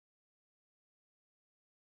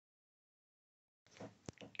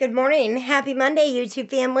Good morning. Happy Monday, YouTube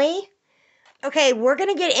family. Okay, we're going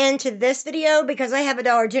to get into this video because I have a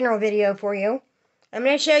Dollar General video for you. I'm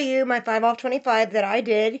going to show you my 5 off 25 that I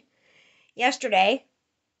did yesterday.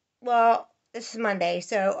 Well, this is Monday,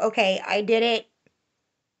 so okay, I did it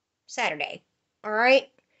Saturday. Alright?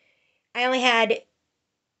 I only had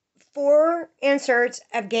 4 inserts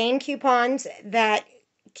of gain coupons that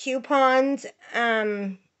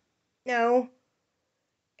no,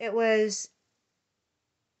 it was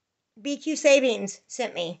BQ Savings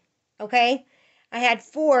sent me, okay? I had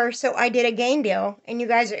 4, so I did a gain deal, and you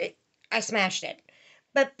guys, I smashed it.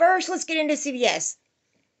 But first, let's get into CVS.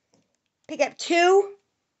 Pick up 2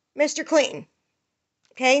 Mr. Clean,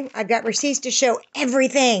 okay? I've got receipts to show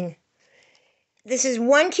everything. This is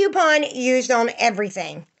 1 coupon used on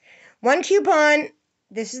everything. 1 coupon,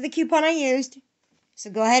 this is the coupon I used, so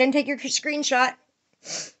go ahead and take your screenshot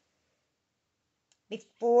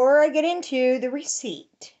before I get into the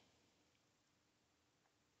receipt.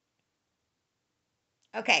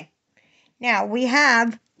 Okay, now we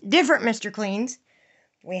have different Mr. Cleans.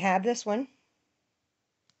 We have this one.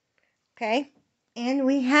 Okay, and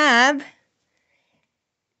we have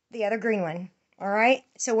the other green one. Alright,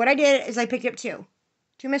 so what I did is I picked up 2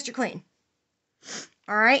 Mr. Clean.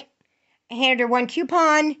 Alright, I handed her 1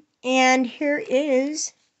 coupon, and here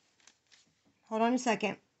is, hold on a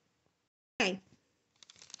second. Okay,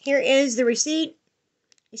 here is the receipt.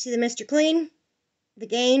 You see the Mr. Clean, the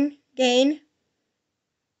gain.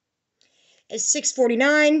 Is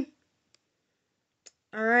 $6.49.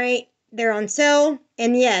 Alright, they're on sale.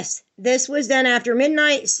 And yes, this was done after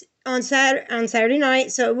midnight on Saturday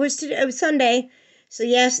night, so it was Sunday. So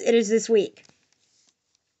yes, it is this week.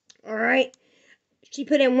 Alright, she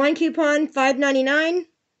put in 1 coupon, $5.99.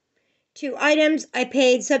 2 items, I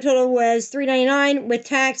paid, subtotal was $3.99. With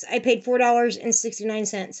tax, I paid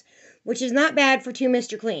 $4.69, which is not bad for 2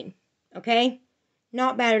 Mr. Clean. Okay?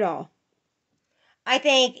 Not bad at all. I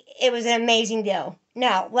think it was an amazing deal.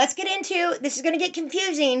 Now, let's get into, this is going to get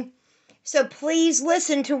confusing, so please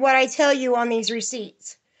listen to what I tell you on these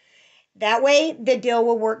receipts. That way, the deal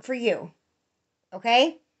will work for you.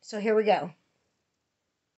 Okay? So here we go.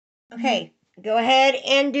 Okay, go ahead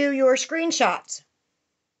and do your screenshots.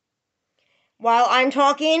 While I'm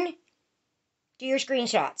talking, do your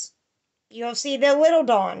screenshots. You'll see the little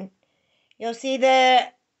Dawn. You'll see the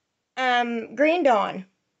green Dawn.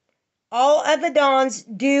 All of the Dawns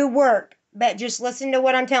do work, but just listen to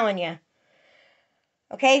what I'm telling you.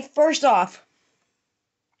 Okay, first off,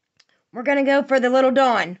 we're going to go for the little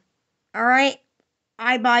Dawn. Alright,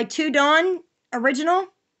 I buy 2 Dawn original,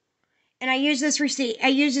 and I use this receipt. I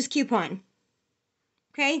use this coupon.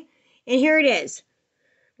 Okay, and here it is.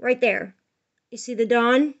 Right there. You see the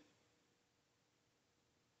Dawn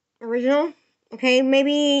original? Okay,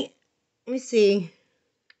 maybe, let me see.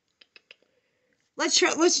 Let's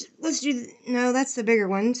do, no, that's the bigger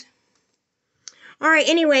ones. Alright,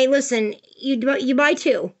 anyway, listen, you buy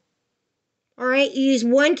 2. Alright, you use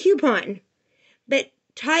 1 coupon. But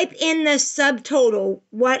type in the subtotal,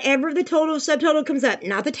 whatever the total subtotal comes up,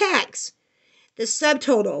 not the tax. The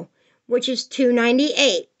subtotal, which is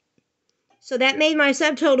 $2.98. So that made my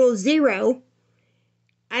subtotal 0.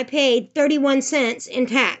 I paid 31 cents in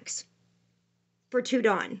tax for 2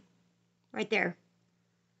 Dawn. Right there.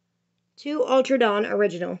 2 Ultra Dawn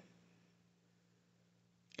Original.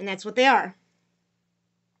 And that's what they are.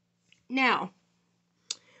 Now,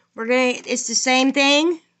 it's the same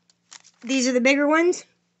thing. These are the bigger ones.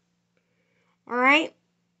 Alright.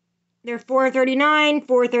 They're $4.39,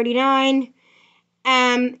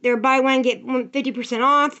 $4.39. They're buy one, get 50%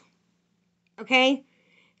 off. Okay.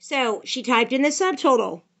 So, she typed in the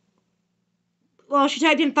subtotal. Well, she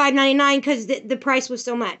typed in $5.99 because the price was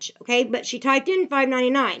so much. Okay. But she typed in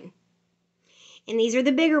 $5.99. And these are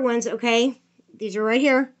the bigger ones, okay? These are right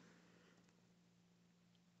here.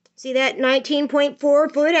 See that?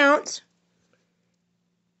 19.4 fluid ounce.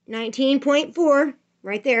 19.4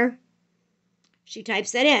 right there. She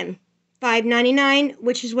types that in. $5.99,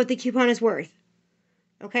 which is what the coupon is worth.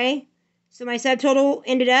 Okay? So my subtotal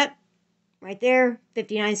ended up right there,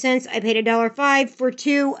 59 cents. I paid $1.05 for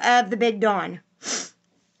 2 of the Big Dawn.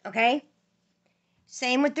 Okay?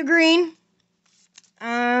 Same with the green.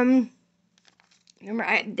 Remember,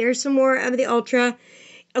 there's some more of the Ultra.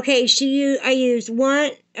 Okay, I used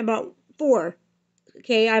 1, about 4.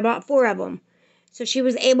 Okay, I bought 4 of them. So she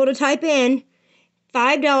was able to type in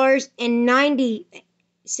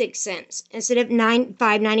 $5.96 instead of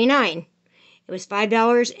 $5.99. It was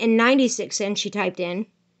 $5.96 she typed in.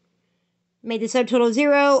 Made the subtotal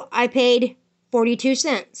 0. I paid 42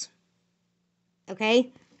 cents.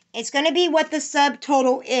 Okay? It's going to be what the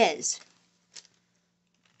subtotal is.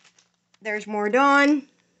 There's more Dawn.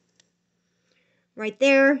 Right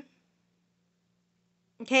there.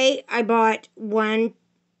 Okay, I bought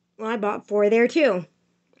 4 there too.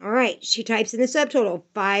 Alright, she types in the subtotal,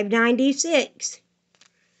 $5.96.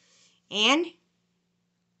 And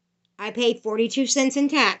I paid 42 cents in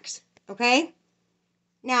tax. Okay?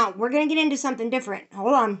 Now, we're going to get into something different.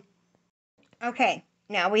 Hold on. Okay,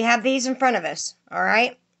 now we have these in front of us.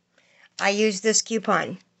 Alright? I used this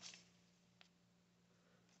coupon.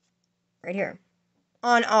 Right here.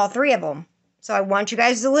 On all 3 of them. So I want you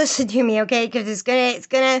guys to listen to me, okay? Because it's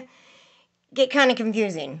gonna get kind of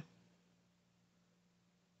confusing.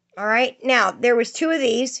 Alright? Now, there was 2 of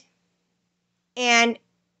these. And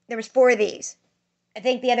there was 4 of these. I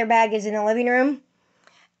think the other bag is in the living room.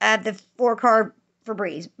 The 4-car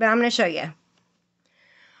Febreze. But I'm going to show you.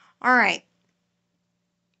 Alright.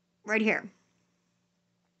 Right here.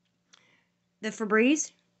 The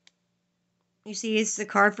Febreze. You see it's the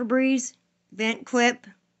car Febreze. Vent clip.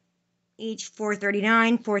 Each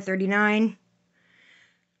 $4.39. $4.39.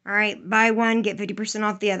 Alright. Buy one, get 50%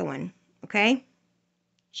 off the other one. Okay?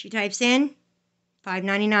 She types in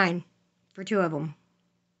 $5.99 for 2 of them.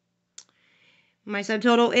 My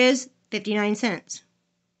subtotal is 59 cents.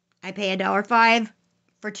 I pay $1.05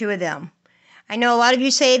 for 2 of them. I know a lot of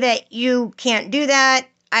you say that you can't do that.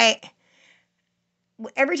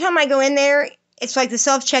 Every time I go in there, it's like the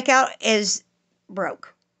self-checkout is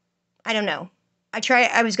broke. I don't know.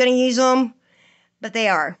 I was going to use them, but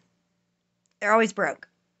they're always broke.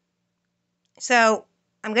 So,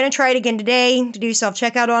 I'm going to try it again today to do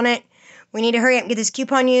self-checkout on it. We need to hurry up and get this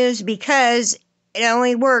coupon used because it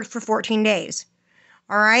only worked for 14 days.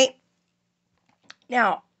 Alright?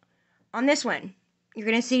 Now, on this one, you're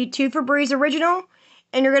going to see 2 Febreze Original,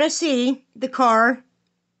 and you're going to see the car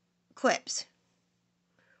clips.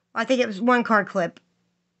 Well, I think it was 1 car clip.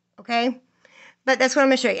 Okay? But that's what I'm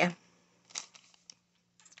going to show you.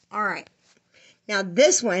 Alright. Now,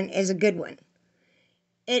 this one is a good one.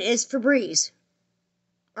 It is Febreze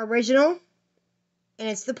Original, and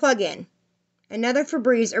it's the plug-in. Another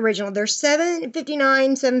Febreze Original. They're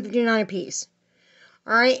 $7.59 a piece.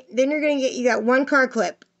 Alright? Then you got 1 car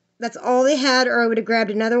clip. That's all they had, or I would have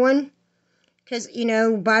grabbed another one. Because,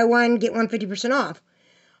 buy one, get one 50% off.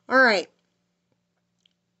 Alright.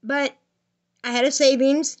 But I had a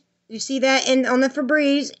savings. You see that on the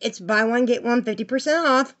Febreze, it's buy one, get one 50%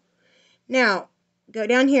 off. Now, go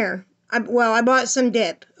down here. I bought some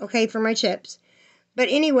dip, okay, for my chips. But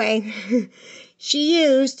anyway, she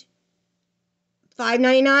used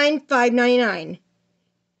 $5.99, $5.99.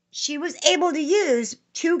 She was able to use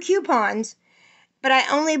 2 coupons, but I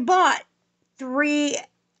only bought 3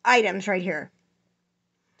 items right here.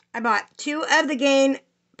 I bought 2 of the Gain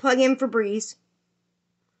plug-in Febreze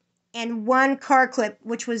and 1 car clip,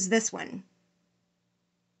 which was this one.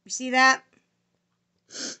 You see that?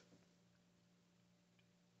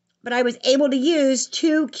 But I was able to use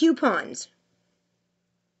 2 coupons.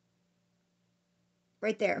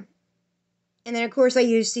 Right there. And then, of course, I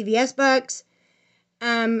used CVS bucks.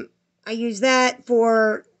 I used that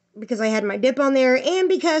because I had my dip on there and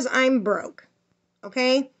because I'm broke.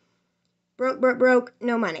 Okay? Broke,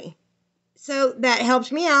 no money. So, that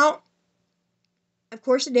helped me out. Of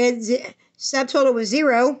course it did. Subtotal was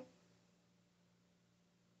 0.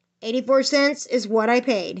 84 cents is what I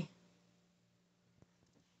paid.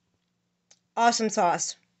 Awesome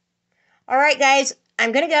sauce. Alright, guys.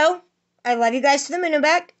 I'm going to go. I love you guys to the moon and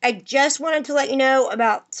back. I just wanted to let you know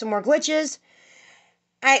about some more glitches.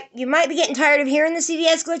 You might be getting tired of hearing the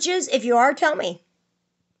CVS glitches. If you are, tell me.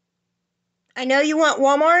 I know you want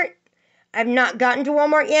Walmart. I've not gotten to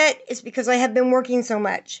Walmart yet. It's because I have been working so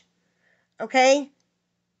much. Okay?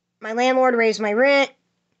 My landlord raised my rent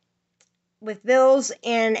with bills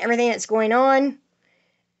and everything that's going on.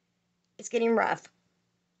 It's getting rough.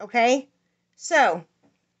 Okay? So,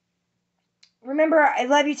 remember, I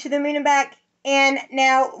love you to the moon and back. And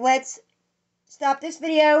now, let's stop this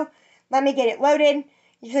video. Let me get it loaded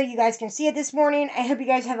so you guys can see it this morning. I hope you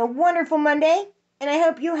guys have a wonderful Monday. And I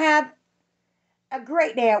hope you have a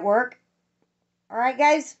great day at work. Alright,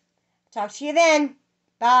 guys? Talk to you then.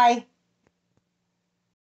 Bye.